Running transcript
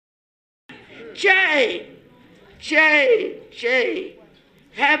Che.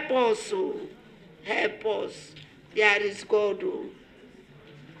 Help us, oh. Help us. There is God, oh.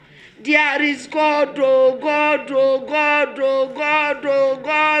 There is God, oh, God, oh, God, oh, God, oh,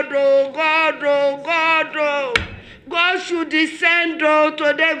 God, oh, God, oh, God, oh. God should descend, oh.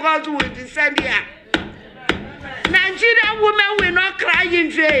 Today God will descend here. Nigerian women will not cry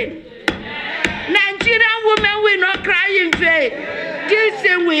in vain. Nigerian women will not cry in vain. This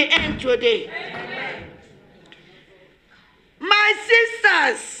thing will end today. My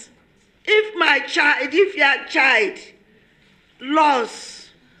sisters, if your child lost,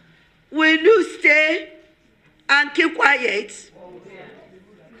 will you stay and keep quiet?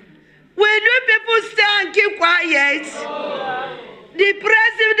 Will you people stay and keep quiet? The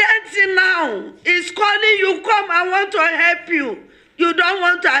president now is calling you, come, I want to help you. You don't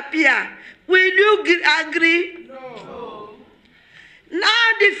want to appear. Will you agree? No.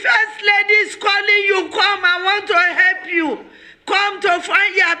 Now the first lady is calling you, come, I want to help you. Come to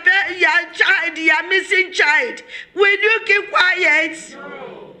find your child, your missing child. Will you keep quiet?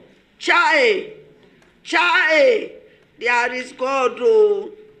 No. Child, there is God,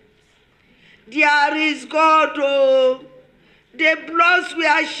 oh. There is God, oh. The bloods we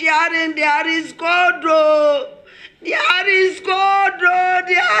are sharing, there is God, oh. There is God, oh.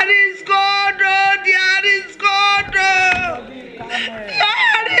 There is God, oh. There is God.